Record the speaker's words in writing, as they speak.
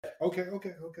Okay.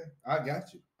 I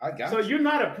got you. So you're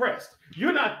not oppressed.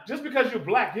 You're not, just because you're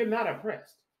black, you're not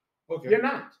oppressed. Okay. You're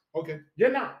not. Okay.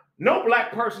 You're not. No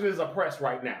black person is oppressed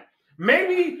right now.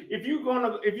 Maybe if you want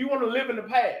to live in the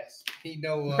past, he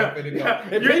know where I'm gonna go. Yeah,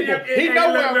 And people, he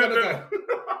know where I'm gonna go.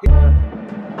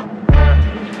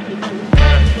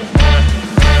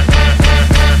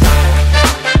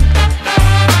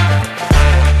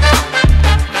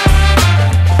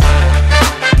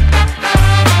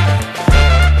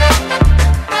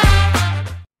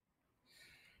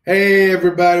 Hey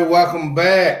everybody, welcome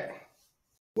back.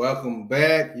 Welcome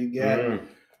back. You got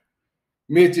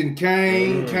Mitch and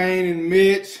Kane, Kane and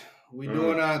Mitch. We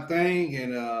doing our thing,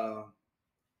 and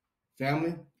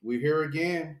family, we're here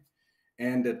again.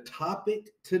 And the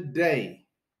topic today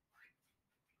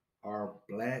are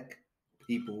black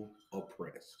people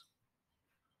oppressed.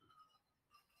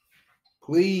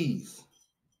 Please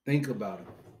think about it.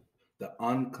 The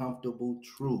uncomfortable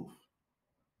truth.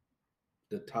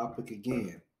 The topic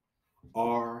again.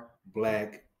 Are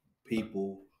black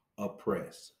people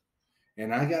oppressed?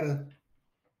 And I gotta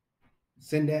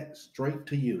send that straight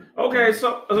to you. Okay,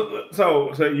 so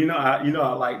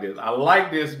I like this. I like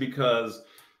this because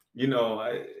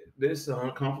this is an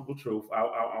uncomfortable truth.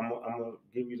 I'm gonna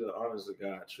give you the honest to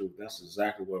God truth. That's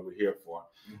exactly what we're here for.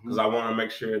 Because I want to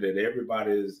make sure that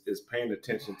everybody is paying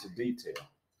attention to detail.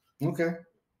 Okay.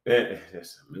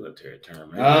 That's a military term,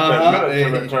 man.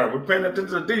 Military term. We're paying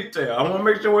attention to detail. I want to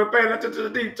make sure we're paying attention to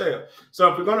detail.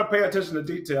 So if we're going to pay attention to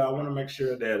detail, I want to make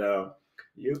sure that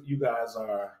you guys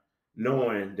are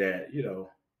knowing that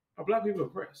are black people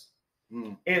oppressed.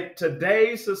 In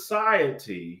today's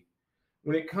society,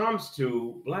 when it comes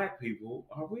to black people,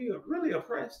 are we really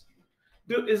oppressed?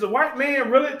 Is a white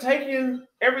man really taking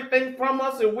everything from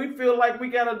us, and we feel like we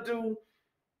got to do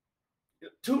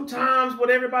 2 times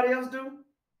what everybody else do?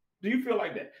 Do you feel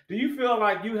like that? Do you feel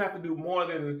like you have to do more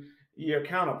than your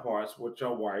counterparts, which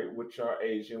are white, which are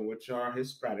Asian, which are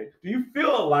Hispanic? Do you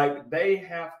feel like they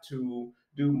have to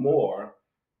do more,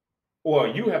 or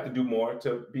you have to do more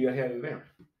to be ahead of them?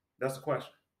 That's the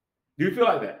question. Do you feel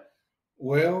like that?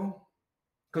 Well,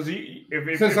 because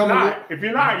if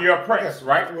you're not, you're oppressed,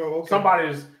 right? Well, okay.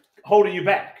 Somebody's holding you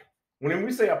back. When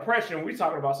we say oppression, we're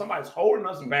talking about somebody's holding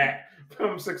us back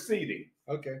from succeeding.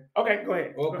 Okay. Okay, go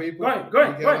ahead. Well, people, go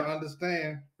ahead. You gotta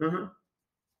understand.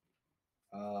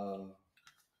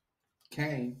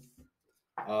 Kane.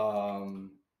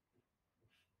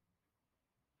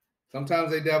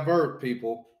 Sometimes they divert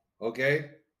people. Okay.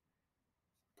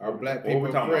 Our black people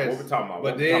oppressed. What we talking about?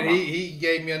 But then he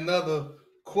gave me another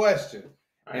question.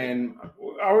 And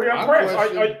are we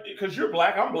oppressed? Because you're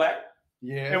black, I'm black.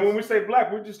 Yeah. And when we say black,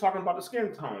 we're just talking about the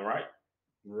skin tone, right?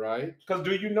 Right. Because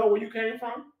do you know where you came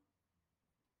from?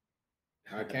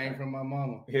 I came from my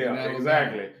mama. Yeah,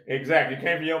 exactly. You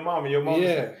came from your mama. Your mama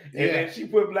said, and then she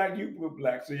put black, you put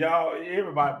black. So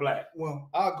everybody black. Well,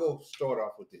 I'll go start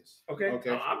off with this. Okay.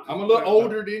 Okay. I'm a little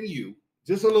older than you.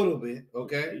 Just a little bit.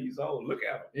 Okay. He's old. Look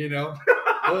at him. You know.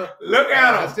 Look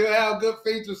at him. I still have good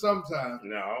features sometimes.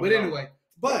 No. But anyway,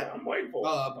 I'm waiting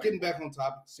for getting back on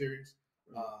topic, serious.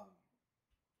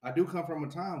 I do come from a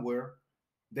time where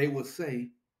they would say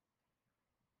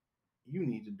you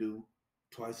need to do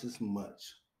twice as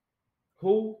much.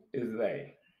 Who is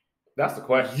they? That's the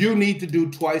question. You need to do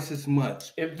twice as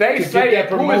much. If they say it,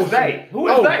 who is they? Who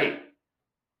is they?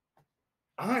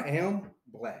 I am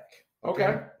black.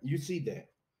 Okay. You see that.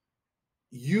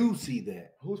 You see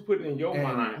that. Who's putting in your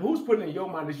mind? Who's putting in your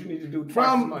mind that you need to do twice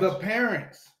as much? From the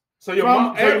parents. So your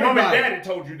mom and dad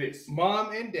told you this.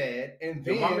 Mom and dad, and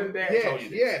then mom and dad told you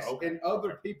this. Yes, okay. And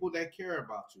other people that care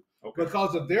about you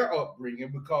because of their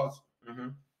upbringing. Because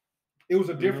it was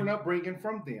a different upbringing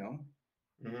from them,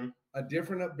 a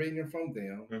different upbringing from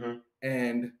them,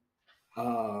 and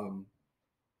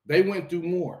they went through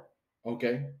more.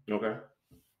 Okay.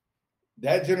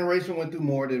 That generation went through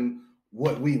more than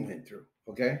what we went through.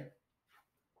 Okay.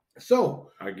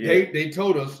 So they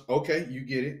told us, okay, you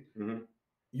get it.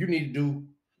 You need to do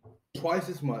twice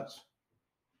as much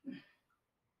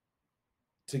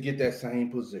to get that same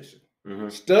position.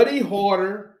 Study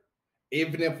harder,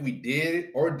 even if we did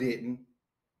it or didn't,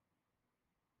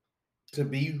 to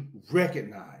be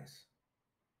recognized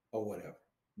or whatever.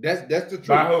 That's the truth.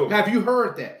 By who? Have you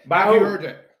heard that? Have you heard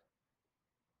that?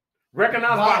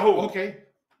 Recognized by who? Okay.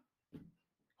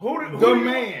 Who is the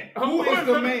man?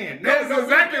 That's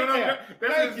exactly what I'm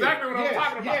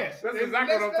talking about. Yes. That's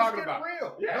exactly what I'm talking about.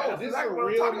 Real. Yeah, no, this is a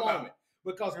real moment.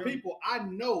 Because people, I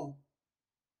know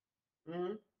you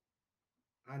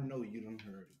done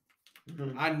heard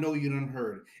it. I know you done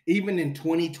heard it. Even in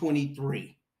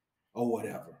 2023 or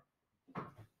whatever.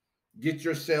 Get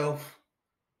yourself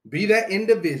Be that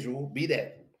individual. Be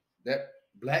that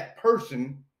black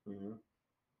person. Mm-hmm.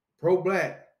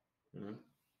 Pro-black. Mm-hmm.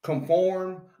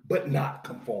 Conform, but not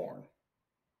conform.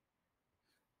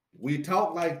 We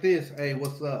talk like this. Hey,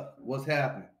 what's up? What's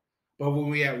happening? But when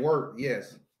we at work,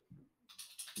 yes.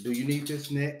 Do you need this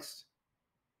next?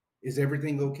 Is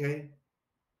everything okay?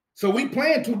 So we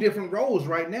playing two different roles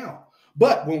right now.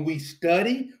 But when we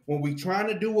study, when we trying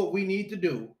to do what we need to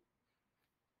do,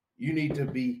 you need to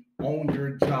be on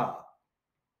your job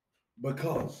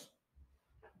because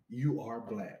you are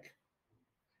black.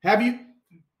 Have you,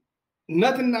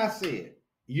 nothing I said,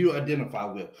 you identify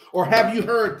with? Or have you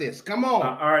heard this? Come on.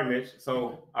 All right, Mitch.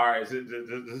 So, all right.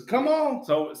 Come on.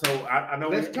 So I know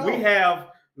we have,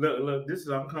 look, this is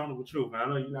uncomfortable truth. I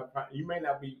know you may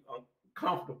not be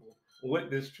comfortable with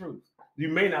this truth. You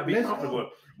may not be comfortable,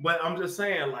 but I'm just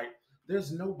saying, like,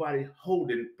 there's nobody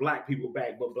holding black people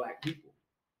back but black people.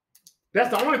 That's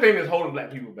the only thing that's holding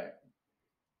black people back.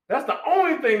 That's the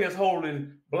only thing that's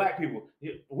holding black people.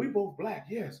 We both black,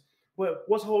 yes. But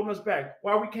what's holding us back?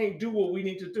 Why we can't do what we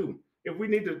need to do? If we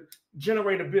need to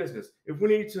generate a business, if we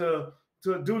need to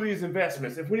do these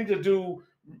investments, if we need to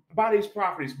buy these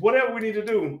properties, whatever we need to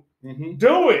do, mm-hmm.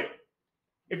 do it.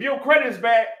 If your credit's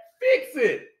bad, fix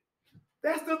it.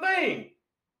 That's the thing.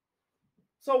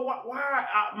 So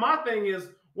my thing is,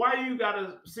 why you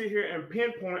gotta sit here and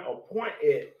pinpoint or point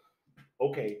at,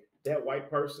 okay, that white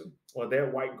person or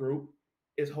that white group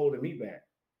is holding me back,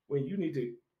 when you need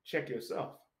to check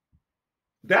yourself.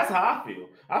 That's how I feel.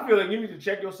 I feel like you need to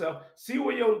check yourself, see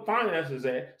where your finances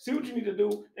at, see what you need to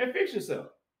do, and fix yourself.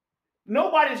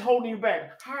 Nobody's holding you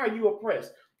back. How are you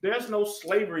oppressed? There's no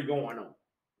slavery going on.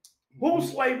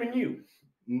 Who's slaving you?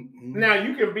 Mm-hmm. Now,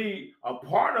 you can be a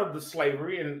part of the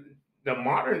slavery, and the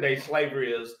modern day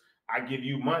slavery is, I give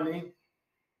you money,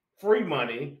 free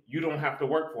money, you don't have to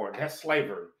work for it. That's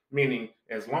slavery, meaning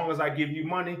as long as I give you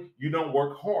money, you don't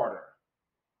work harder.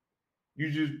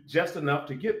 You do just enough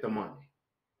to get the money.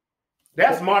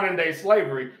 That's modern day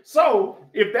slavery. So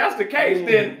if that's the case,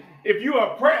 then if you're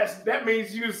oppressed, that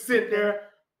means you sit there,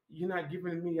 you're not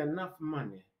giving me enough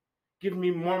money. Give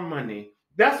me more money.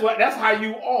 That's how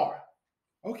you are.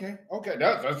 Okay,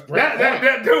 that's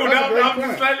great. Dude, I'm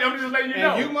just letting you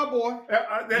know. And you, my boy.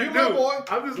 My boy.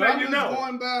 I'm just letting you know.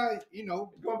 Going by,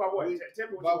 Going by what? Tell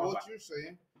me what you're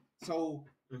saying. So,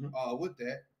 with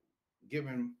that,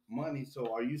 giving money.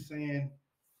 So, are you saying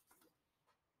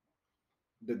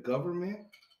the government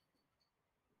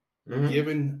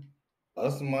giving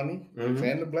us money and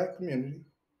the black community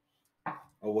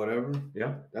or whatever?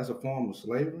 Yeah, that's a form of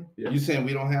slavery. Yeah. You saying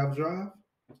we don't have drive?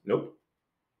 Nope.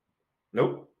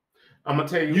 I'm gonna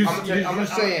tell you. You're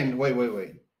saying, wait.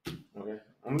 Okay,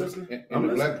 I'm listening. In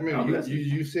the black community,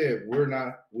 you said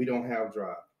we don't have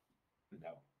drive. No.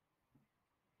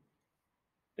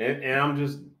 And I'm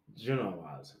just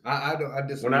generalizing. I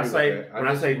disagree. When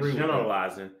I say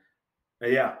generalizing,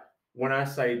 yeah. When I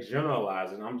say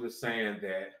generalizing, I'm just saying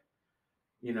that,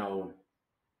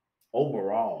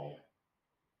 overall,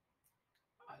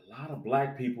 a lot of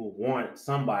black people want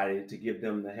somebody to give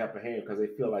them the helping hand because they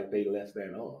feel like they less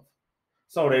than of.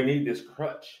 So they need this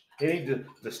crutch. They need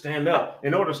to stand up.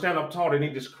 In order to stand up tall, they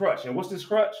need this crutch. And what's this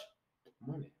crutch?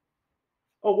 Money.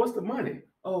 Oh, what's the money?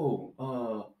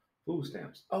 Oh, food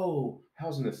stamps. Oh,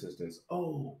 housing assistance.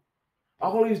 Oh,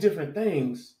 all these different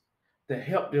things that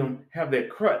help them have that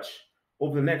crutch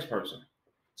over the next person.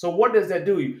 So what does that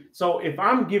do? So if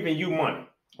I'm giving you money,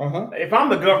 if I'm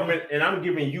the government and I'm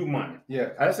giving you money,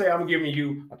 let's say I'm giving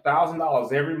you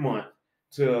 $1,000 every month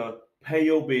to pay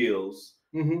your bills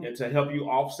and to help you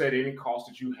offset any costs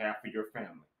that you have for your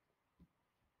family.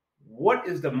 What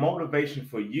is the motivation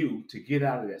for you to get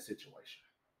out of that situation?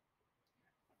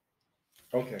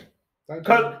 Okay. Thank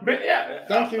you.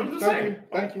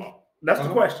 Thank you. That's the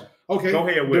question. Okay. Go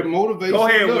ahead with the motivation. Go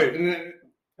ahead with it.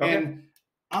 And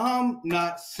I'm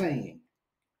not saying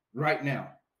right now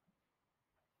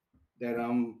that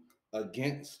I'm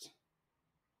against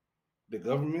the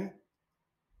government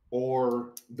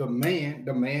or the man.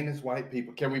 The man is white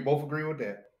people. Can we both agree with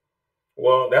that?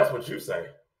 Well, that's what you say.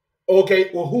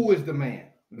 Okay. Well, who is the man?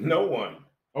 No one.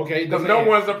 Okay. Because no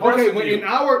one's oppressing you. In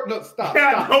our stop.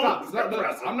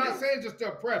 I'm not saying just to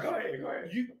oppress. Go ahead. Go ahead.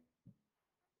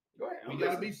 We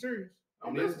got to be serious.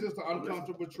 This is just the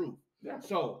uncomfortable truth. Yeah.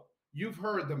 So you've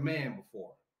heard the man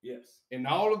before. Yes. In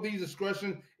all of these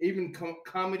expressions, even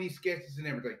comedy sketches and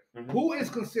everything. Who is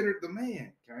considered the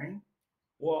man, Kane?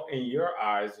 Well, in your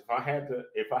eyes, if I had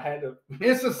to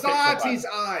in society's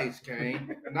eyes,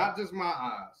 Kane, not just my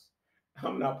eyes.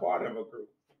 I'm not part of a group.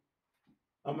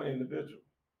 I'm an individual.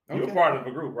 Okay. You're part of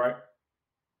a group, right?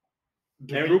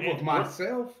 The group of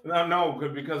myself? No,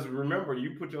 because remember,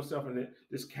 you put yourself in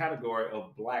this category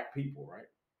of black people, right?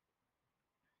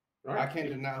 I can't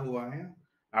deny who I am.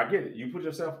 I get it. You put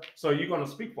yourself, so you're going to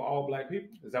speak for all black people?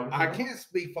 Is that what you're can't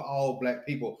speak for all black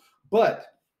people, but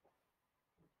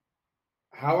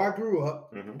how I grew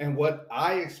up and what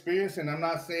I experienced, and I'm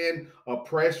not saying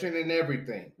oppression and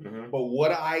everything, but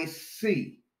what I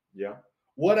see,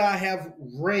 what I have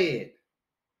read,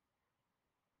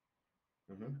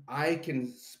 I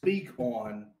can speak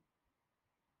on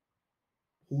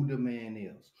who the man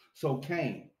is. So,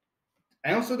 Kane,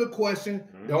 answer the question.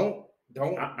 Don't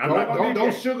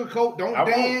sugarcoat. Don't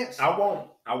dance. I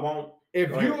won't. If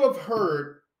you have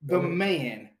heard the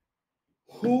man,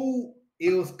 who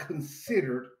is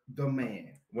considered the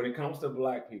man? When it comes to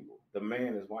black people, the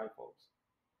man is white folks.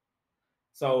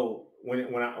 So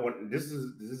when this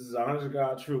is honest to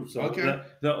God truth. So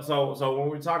so when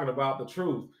we're talking about the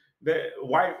truth, that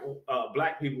white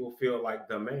black people feel like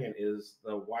the man is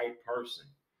the white person,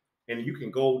 and you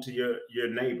can go to your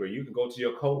neighbor, you can go to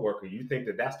your coworker, you think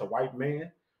that that's the white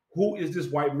man. Who is this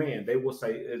white man? They will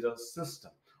say it's a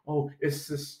system. Oh, it's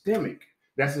systemic.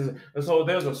 So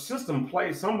there's a system in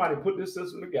place. Somebody put this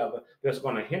system together that's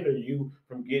going to hinder you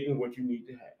from getting what you need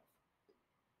to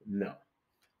have.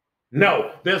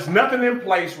 No, there's nothing in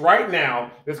place right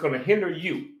now that's going to hinder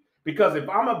you. Because if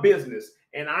I'm a business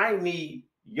and I need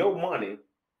your money,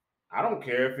 I don't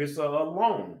care if it's a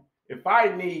loan. If I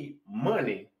need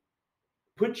money,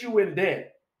 put you in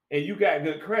debt, and you got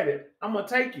good credit, I'm going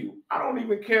to take you. I don't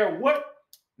even care what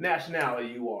nationality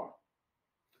you are.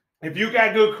 If you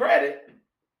got good credit,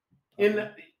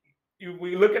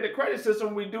 we look at the credit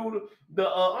system, we do the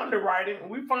underwriting,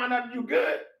 and we find out you're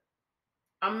good,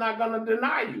 I'm not going to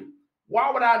deny you.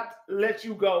 Why would I let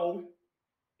you go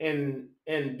and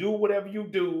do whatever you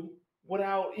do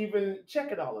without even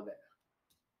checking all of that?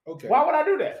 Okay. Why would I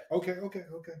do that? Okay.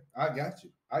 I got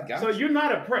you. So you're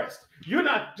not oppressed. You're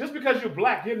not, just because you're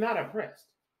black, you're not oppressed.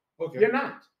 Okay. You're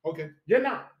not. Okay. You're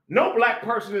not. No black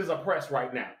person is oppressed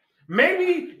right now.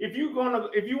 Maybe if you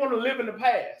want to live in the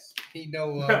past. He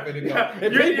know where I'm gonna go.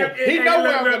 He know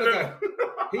where I'm gonna go.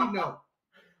 He know.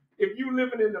 If you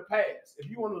living in the past, if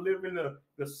you want to live in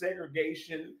the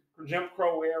segregation, Jim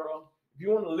Crow era, if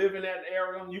you want to live in that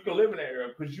area, you can live in that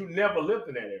area because you never lived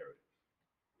in that area.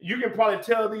 You can probably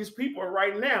tell these people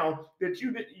right now that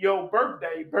your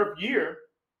birth year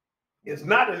is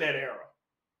not in that era.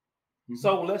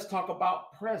 So let's talk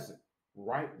about present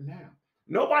right now.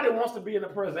 Nobody wants to be in the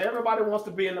present. Everybody wants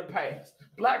to be in the past.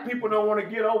 Black people don't want to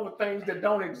get over things that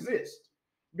don't exist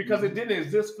because it didn't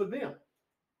exist for them.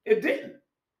 It didn't.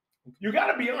 You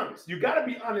got to be honest. You got to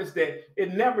be honest that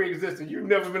it never existed. You've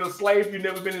never been a slave. You've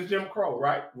never been in Jim Crow,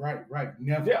 right? Right.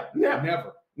 Never. Yeah,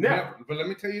 never. But let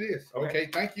me tell you this. Okay,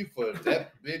 thank you for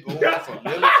that big old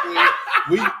soliloquy.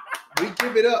 We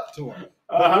give it up to him.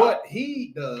 But what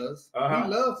he does, he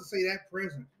loves to say that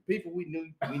present. People, we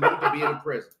need to be in the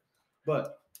present.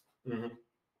 But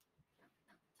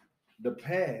the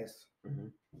past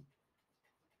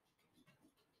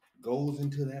goes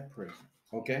into that present.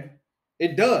 Okay?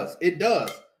 It does.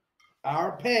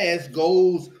 Our past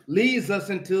leads us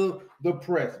into the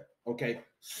present. Okay?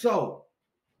 So,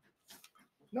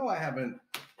 no, I haven't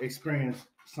experienced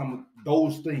some of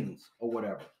those things or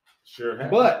whatever. Sure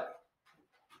have. But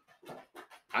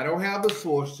I don't have the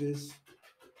sources.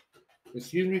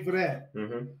 Excuse me for that.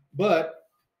 But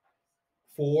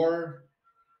for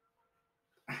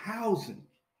housing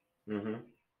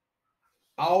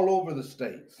all over the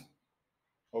states,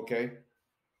 okay?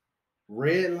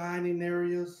 Redlining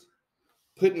areas,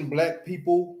 putting black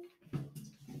people,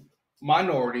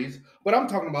 minorities, but I'm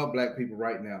talking about black people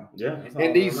right now. Yeah.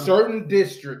 In these certain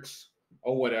districts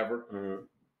or whatever,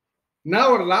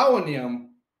 now allowing them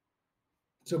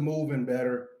to move in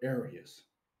better areas.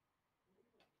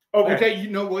 Okay,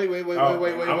 wait.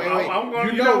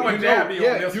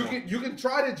 You can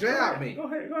try to jab me. Go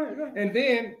ahead. And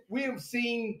then we have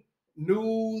seen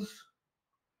news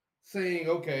saying,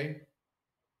 okay,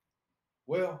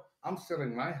 well, I'm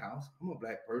selling my house. I'm a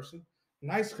black person,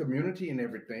 nice community and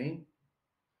everything.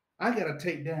 I got to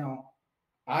take down.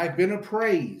 I've been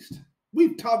appraised.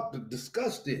 We've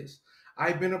discussed this.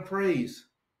 I've been appraised.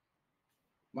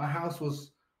 My house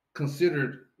was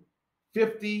considered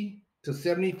 $50,000 to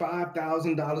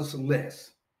 $75,000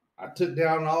 less. I took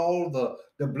down all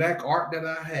the black art that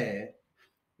I had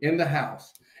in the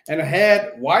house, and I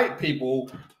had white people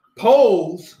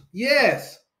pose,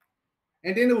 yes,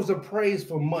 and then it was appraised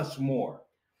for much more.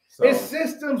 So, it's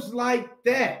systems like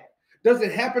that. Does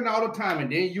it happen all the time?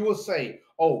 And then you will say,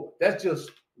 oh, that's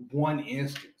just one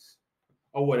instance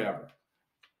or whatever.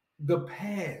 The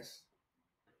past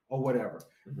or whatever.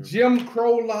 Jim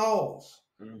Crow laws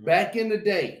back in the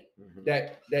day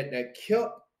that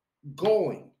kept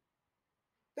going.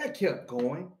 That kept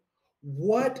going.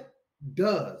 What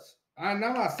does, I'm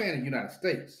not saying the United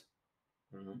States,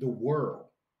 the world,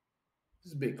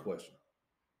 this is a big question.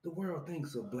 The world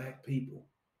thinks of Black people.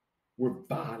 We're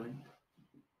violent.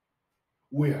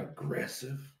 We're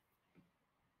aggressive.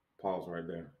 Pause right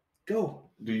there.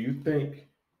 Go. Do you think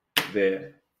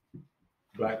that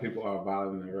Black people are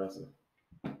violent and aggressive?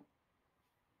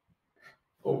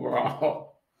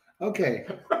 Overall. Okay.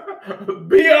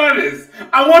 Be honest.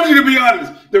 I want you to be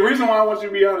honest. The reason why I want you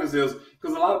to be honest is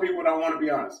because a lot of people don't want to be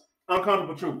honest.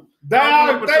 Uncomfortable truth.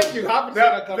 Thank you.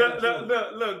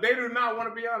 Look, they do not want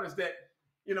to be honest that,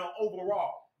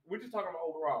 overall. We're just talking about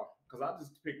overall. Because I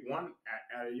just picked one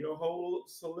out of your whole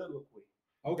soliloquy.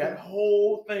 Okay. That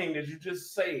whole thing that you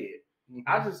just said.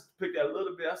 I just picked that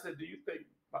little bit. I said, do you think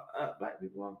Black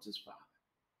people are just violent?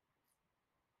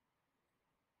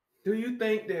 Do you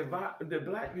think that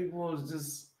Black people is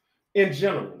just, in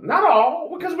general, not all,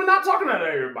 because we're not talking about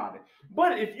everybody,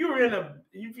 but if you're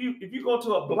if you go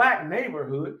to a Black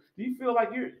neighborhood, do you feel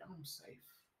like I'm safe?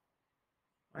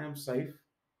 I am safe.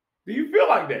 Do you feel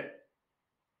like that?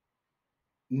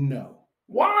 No.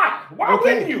 Why? Why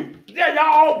wouldn't you? Yeah, y'all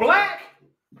all Black.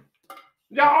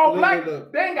 Y'all all Black.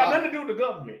 Look, they ain't got nothing to do with the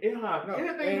government. It has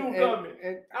anything to do with government.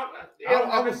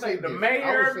 I would say the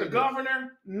mayor, the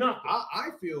governor, nothing. I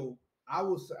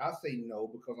say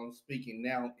no because I'm speaking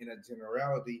now in a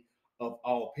generality of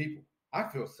all people. I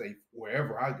feel safe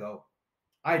wherever I go.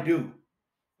 I do,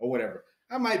 or whatever.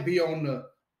 I might be on the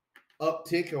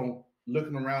uptick on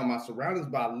looking around my surroundings,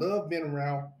 but I love being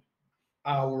around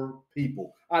our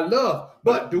people.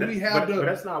 But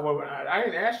that's not what I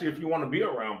didn't ask you if you want to be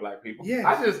around Black people. Yes.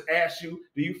 I just asked you,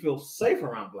 do you feel safe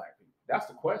around Black people? That's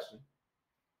the question.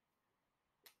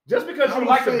 Just because you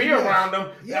like to be around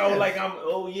them, like I'm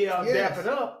dapping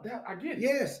up. I get it.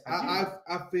 Yes,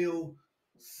 I feel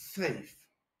safe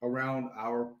around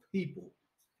our people.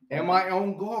 Am I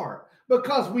on guard?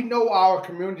 Because we know our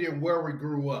community and where we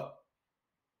grew up.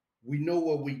 We know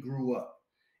where we grew up.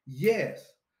 Yes,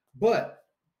 but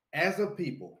as a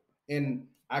people, and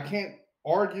I can't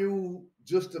argue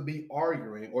just to be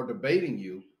arguing or debating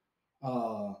you,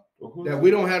 that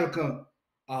we don't have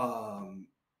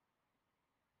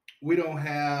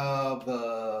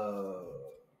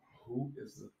who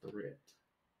is the threat?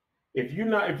 If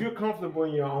you're comfortable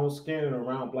in your own skin and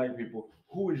around Black people,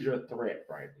 who is your threat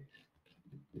right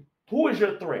there? Who is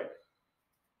your threat?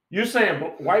 You're saying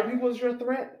white people is your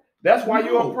threat? That's why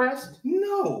you're oppressed?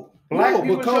 No. Black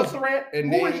people is your threat?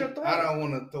 And who is your threat? I don't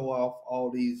want to throw off all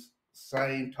these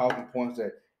same talking points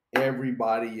that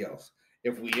everybody else.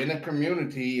 If we in a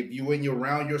community, if you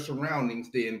around your surroundings,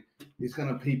 then it's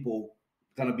gonna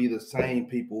be the same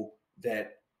people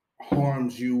that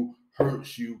harms you,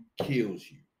 hurts you, kills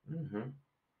you,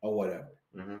 or whatever.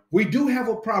 We do have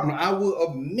a problem. I will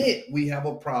admit we have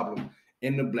a problem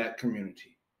in the Black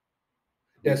community.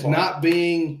 That's not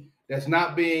being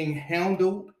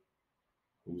handled.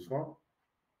 Whose fault?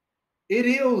 It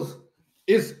is.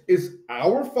 It's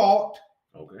our fault.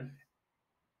 Okay.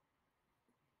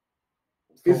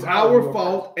 It's our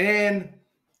fault, and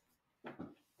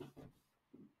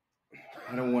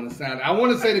I don't want to sound. I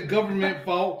want to say the government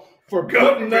fault for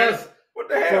putting us. What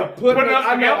the hell? Putting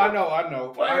us together? I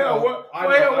know. What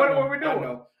are we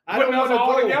doing? I don't want to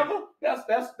all go together.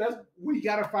 That's. We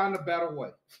got to find a better way.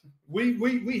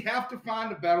 We have to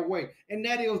find a better way, and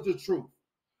that is the truth,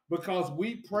 because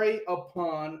we prey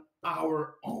upon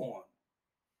our own.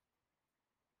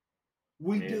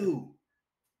 We do.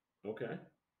 Okay.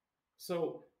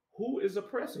 So who is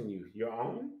oppressing you? Your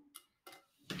own?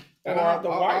 And or the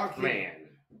white man?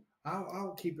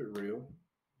 I'll keep it real.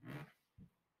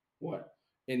 What?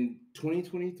 In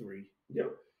 2023,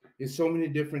 yep. There's so many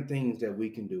different things that we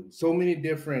can do. So many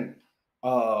different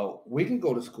we can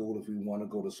go to school if we want to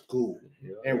go to school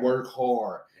and work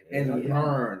hard and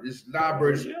learn. There's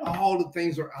libraries, all the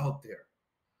things are out there.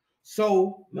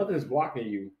 So nothing's blocking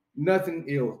you. Nothing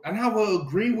else. And I will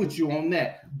agree with you on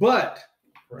that. But,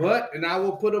 and I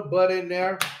will put a but in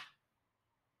there.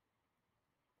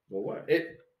 But what?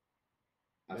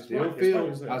 I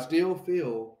still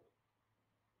feel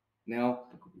now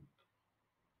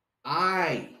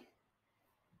I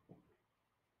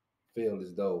feel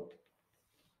as though,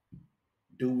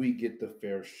 do we get the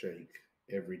fair shake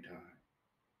every time?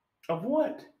 Of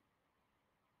what?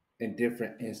 In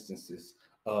different instances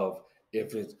of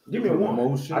if it's give me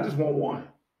promotion. I just want one.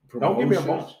 Don't give me a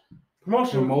bunch.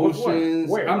 Promotions.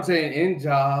 Where? I'm saying in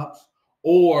jobs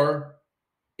or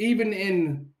even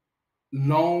in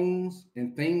loans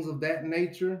and things of that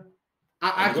nature.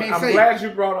 I can't say. I'm glad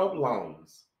you brought up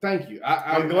loans. Thank you.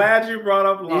 I'm glad you brought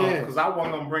up loans because I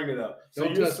wasn't gonna bring it up. So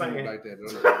don't you're touch saying me like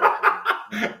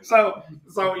that.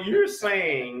 so you're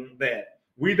saying that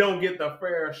we don't get the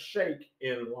fair shake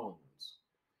in loans,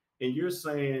 and you're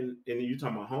saying, and you're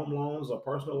talking about home loans or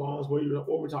personal loans. What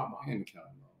we're talking about? Any kind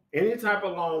of loan. Any type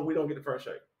of loan, we don't get the fair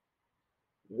shake.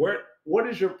 What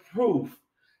is your proof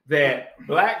that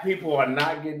black people are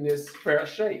not getting this fair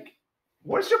shake?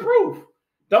 What's your proof?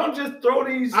 Don't just throw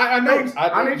these. I know. Things.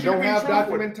 I need you don't have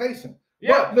documentation.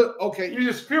 Yeah, but look, okay. You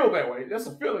just feel that way. That's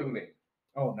a feeling thing.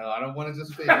 Oh no, I don't want to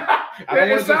just feel.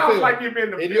 It sounds like you've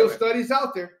been. It is studies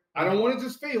out there. I don't want to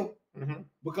just feel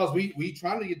because we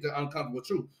trying to get the uncomfortable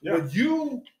truth. Yeah. But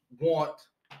you want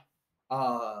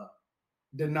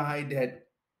deny that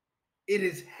it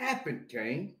has happened,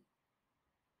 Kane.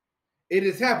 It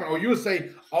has happened, or you'll say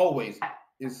always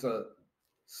it's a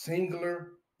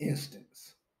singular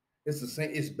instance. It's the same.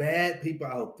 It's bad people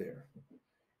out there.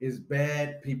 It's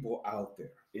bad people out there.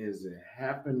 Is it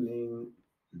happening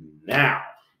now?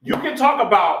 You can talk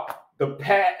about the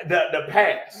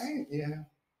past. Yeah.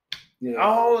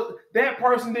 Oh, that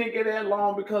person didn't get that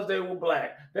loan because they were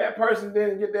black. That person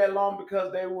didn't get that loan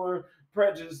because they were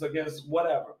prejudiced against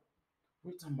whatever.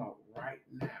 We're talking about right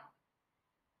now.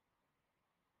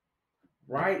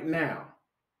 Right now.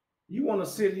 You want to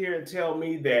sit here and tell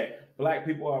me that black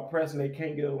people are oppressed and they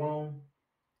can't get a loan?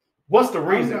 What's the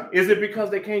reason? Is it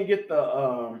because they can't get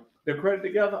the credit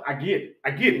together? I get it.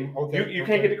 Okay. You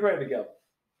can't get the credit together.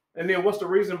 And then what's the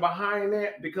reason behind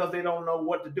that? Because they don't know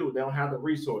what to do. They don't have the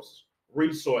resources.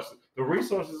 The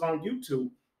resources on YouTube,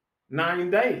 9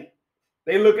 days.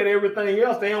 They look at everything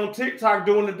else. They on TikTok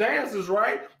doing the dances,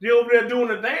 right? They're over there doing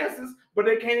the dances, but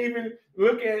they can't even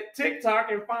look at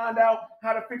TikTok and find out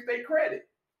how to fix their credit.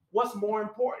 What's more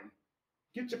important?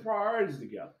 Get your priorities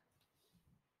together.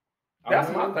 That's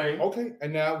my thing. Okay,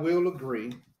 and now we'll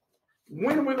agree.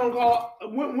 When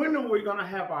are we gonna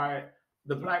have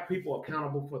the black people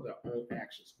accountable for their own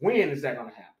actions? When is that gonna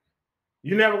happen?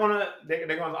 You're never they're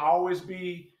gonna always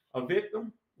be a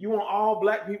victim. You want all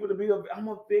black people to be I'm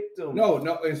a victim. No,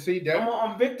 and see that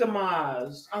I'm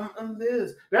victimized. I'm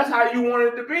this. That's how you want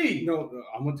it to be. No,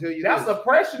 I'm gonna tell you that's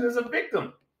oppression is a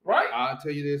victim, right? I'll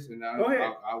tell you this, and I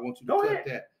want you to cut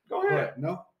that. Go ahead. But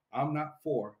no, I'm not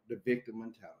for the victim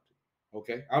mentality.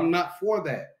 Okay, I'm not for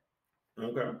that.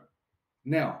 Okay.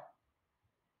 Now,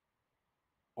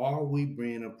 are we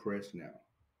being oppressed now?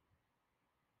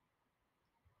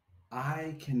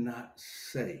 I cannot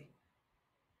say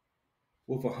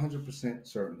with 100%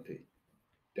 certainty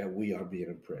that we are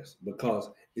being oppressed because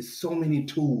it's so many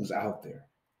tools out there.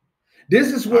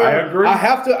 This is where I agree. I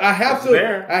have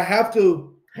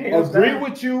to agree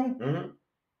with you. Mm-hmm.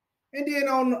 And then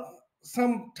on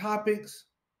some topics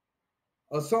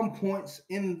or some points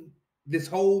in this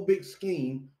whole big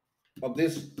scheme of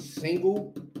this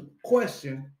single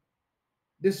question,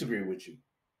 disagree with you.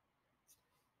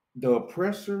 The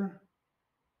oppressor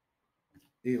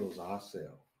is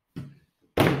ourselves.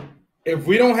 If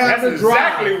we don't have the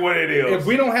drive, exactly what it is. If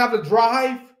we don't have the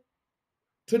drive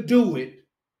to do it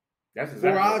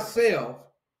for ourselves,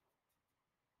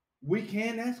 we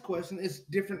can ask questions. It's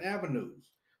different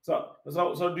avenues. So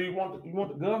do you want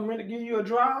the government to give you a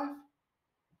drive?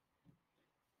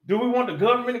 Do we want the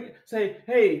government to say,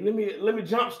 "Hey, let me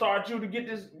jumpstart you to get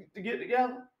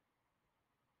together"?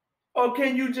 Or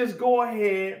can you just go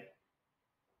ahead,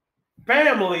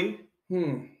 family,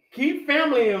 keep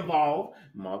family involved,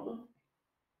 mother,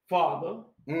 father,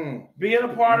 being a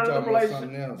part of the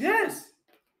relationship? Yes.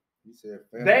 You said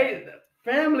family.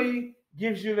 Family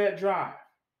gives you that drive.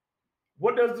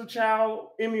 What does the child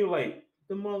emulate?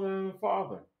 The mother and the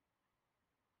father.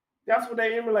 That's what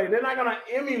they emulate. They're not going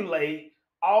to emulate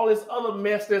all this other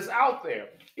mess that's out there.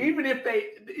 Even if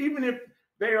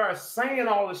they are saying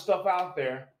all this stuff out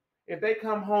there, if they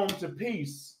come home to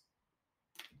peace,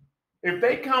 if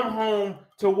they come home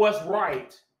to what's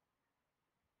right,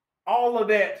 all of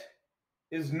that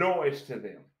is noise to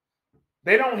them.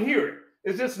 They don't hear it.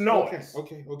 It's just noise.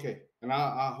 Okay. And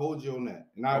I'll hold you on that.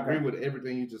 And I agree with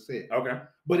everything you just said. Okay.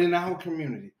 But in our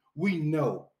community, we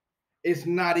know it's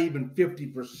not even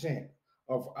 50%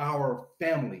 of our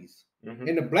families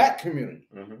in the black community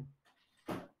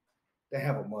that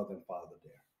have a mother and father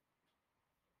there.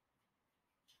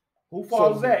 Whose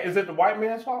fault is that? Is it the white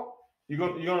man's fault? You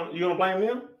gonna blame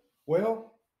them?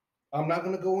 Well, I'm not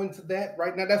gonna go into that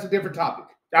right now. That's a different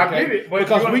topic. I get it, but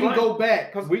because we can go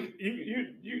back.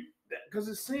 Because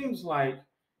it seems like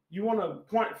you want to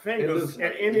point fingers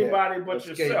at anybody but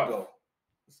yourself.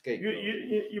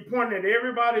 You're pointing at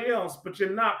everybody else, but you're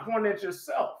not pointing at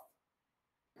yourself.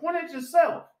 Point at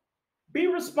yourself. Be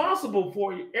responsible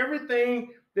for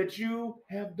everything that you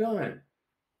have done.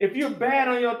 If you're bad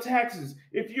on your taxes,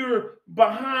 if you're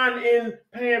behind in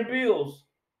paying bills,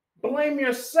 blame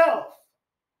yourself.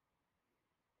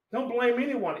 Don't blame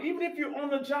anyone. Even if you're on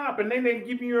the job and then they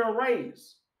give you a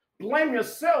raise, blame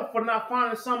yourself for not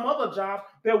finding some other job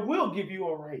that will give you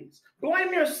a raise.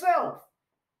 Blame yourself.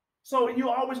 So you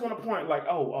always want to point like,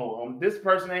 this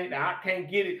person ain't, I can't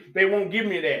get it. They won't give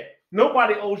me that.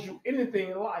 Nobody owes you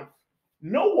anything in life.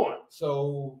 No one.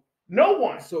 So no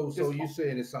one. So you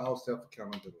saying it's all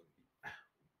self-accountability.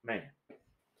 Man.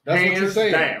 That's what you're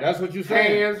saying. Down. That's what you're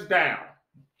saying. Hands down.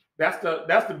 That's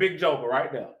the big joker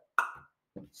right there.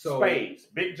 So Spades,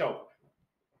 big joker.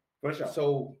 For sure.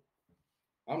 So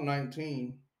I'm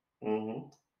 19. Mm-hmm.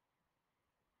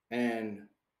 And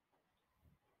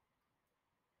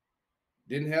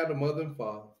didn't have the mother and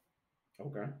father.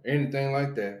 Okay. Anything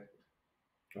like that.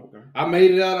 Okay. I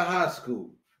made it out of high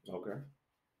school. Okay.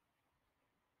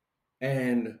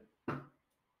 And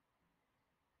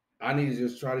I need to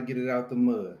just try to get it out the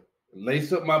mud.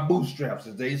 Lace up my bootstraps,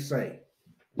 as they say.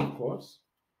 Of course.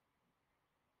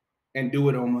 And do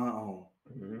it on my own.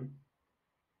 Mm-hmm.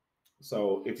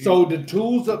 So the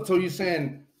tools up, so you're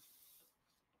saying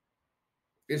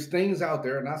it's things out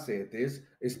there, and I said this,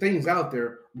 it's things out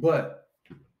there, but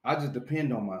I just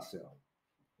depend on myself.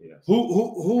 Yes.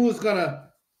 Who is gonna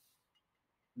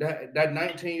that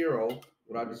 19-year-old,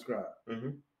 what I described,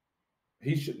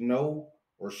 he should know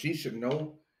or she should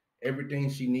know everything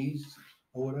she needs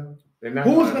or whatever.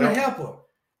 Who's gonna help her?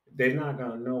 They're not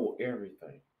gonna know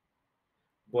everything.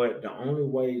 But the only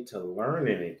way to learn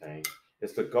anything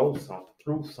is to go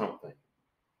through something.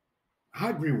 I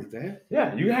agree with that.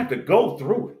 Yeah, you have to go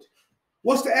through it.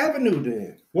 What's the avenue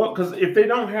then? Well, because if they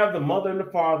don't have the mother and the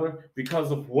father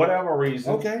because of whatever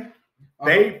reason,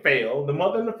 they failed. The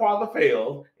mother and the father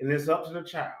failed, and it's up to the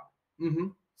child. Mm-hmm.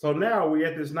 So now we're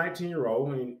at this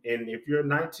 19-year-old, and if you're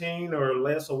 19 or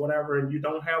less or whatever, and you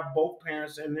don't have both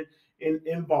parents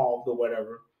involved or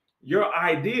whatever, your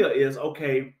idea is,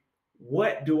 okay,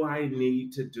 what do I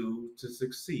need to do to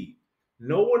succeed?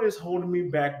 No one is holding me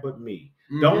back but me.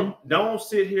 Mm-hmm. Don't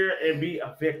sit here and be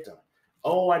a victim.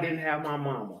 Oh, I didn't have my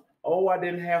mama. Oh, I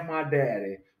didn't have my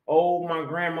daddy. Oh, my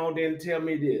grandma didn't tell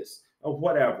me this or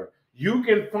whatever. You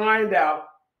can find out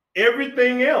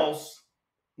everything else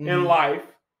in life,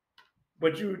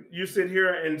 but you sit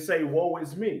here and say, woe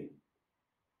is me.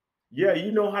 Yeah,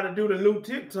 you know how to do the new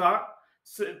TikTok.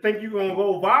 Think you're going to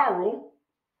go viral.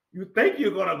 You think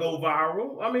you're going to go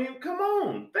viral. I mean, come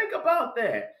on. Think about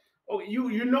that. Oh,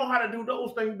 you know how to do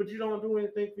those things, but you don't do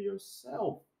anything for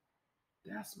yourself.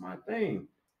 That's my thing.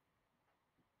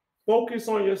 Focus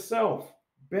on yourself.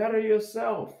 Better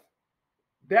yourself.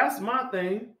 That's my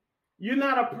thing. You're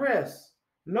not oppressed.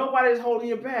 Nobody's holding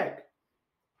you back.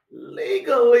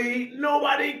 Legally,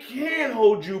 nobody can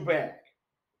hold you back.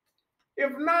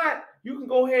 If not, you can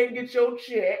go ahead and get your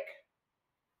check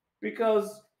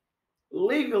because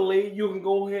legally you can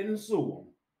go ahead and sue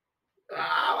them.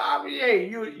 Hey,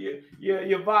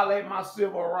 you violate my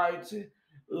civil rights.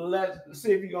 Let's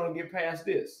see if you're gonna get past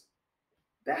this.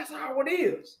 That's how it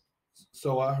is.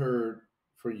 So I heard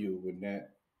for you with that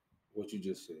what you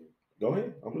just said. Go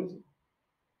ahead, I'm listening.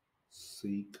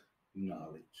 Seek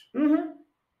knowledge. Mm-hmm.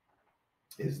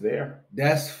 It's there.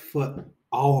 That's for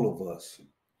all of us.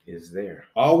 It's there.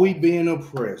 Are we being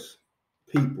oppressed?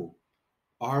 People.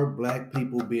 Are Black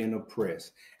people being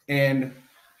oppressed? And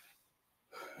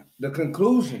the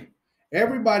conclusion,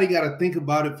 everybody got to think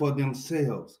about it for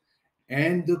themselves.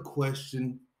 And the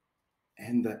question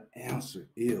and the answer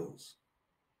is,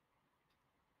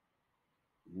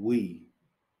 we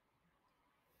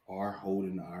are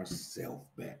holding ourselves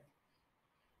back.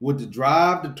 With the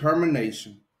drive,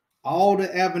 determination, all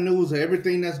the avenues of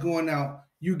everything that's going out,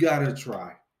 you got to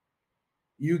try.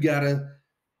 You got to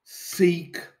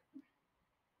seek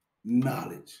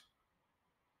knowledge.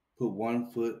 Put one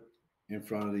foot in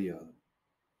front of the other.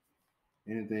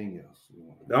 Anything else?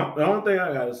 The only thing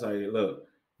I got to say, look,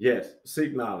 yes,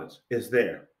 seek knowledge. It's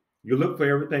there. You look for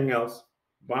everything else.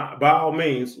 By all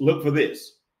means, look for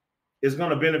this. It's going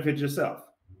to benefit yourself.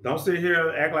 Don't sit here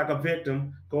and act like a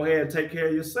victim. Go ahead and take care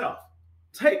of yourself.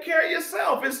 Take care of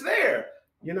yourself. It's there.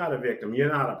 You're not a victim.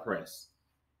 You're not oppressed.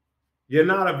 You're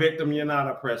not a victim. You're not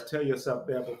oppressed. Tell yourself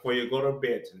that before you go to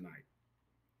bed tonight.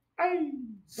 I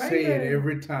say it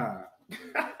every time.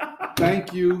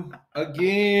 Thank you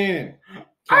again.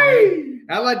 I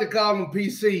like to call him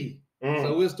PC.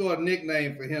 So we'll start a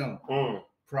nickname for him.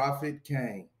 Prophet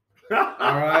Kane.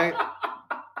 All right?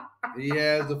 He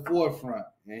has the forefront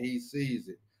and he sees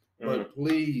it. But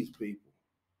please, people,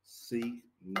 seek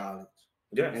knowledge.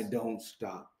 Yes. And don't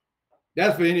stop.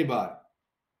 That's for anybody.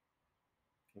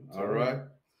 All right.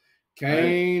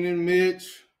 Kane and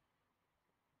Mitch.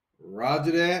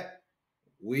 Roger that.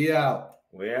 We out.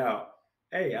 We out.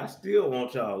 Hey, I still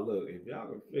want y'all to look. If y'all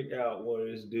can figure out where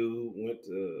this dude went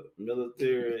to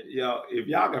military, y'all, if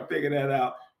y'all can figure that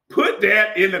out, put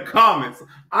that in the comments.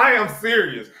 I am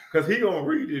serious, because he gonna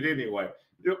read it anyway.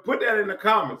 Put that in the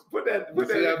comments. Put that in the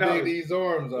comments. How big these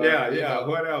arms are. Yeah,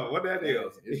 whatever. What that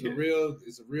is.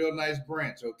 It's a real nice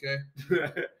branch, okay?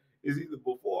 It's either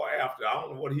before or after. I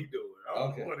don't know what he doing. I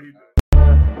don't know what he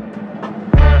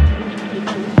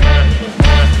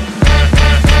doing.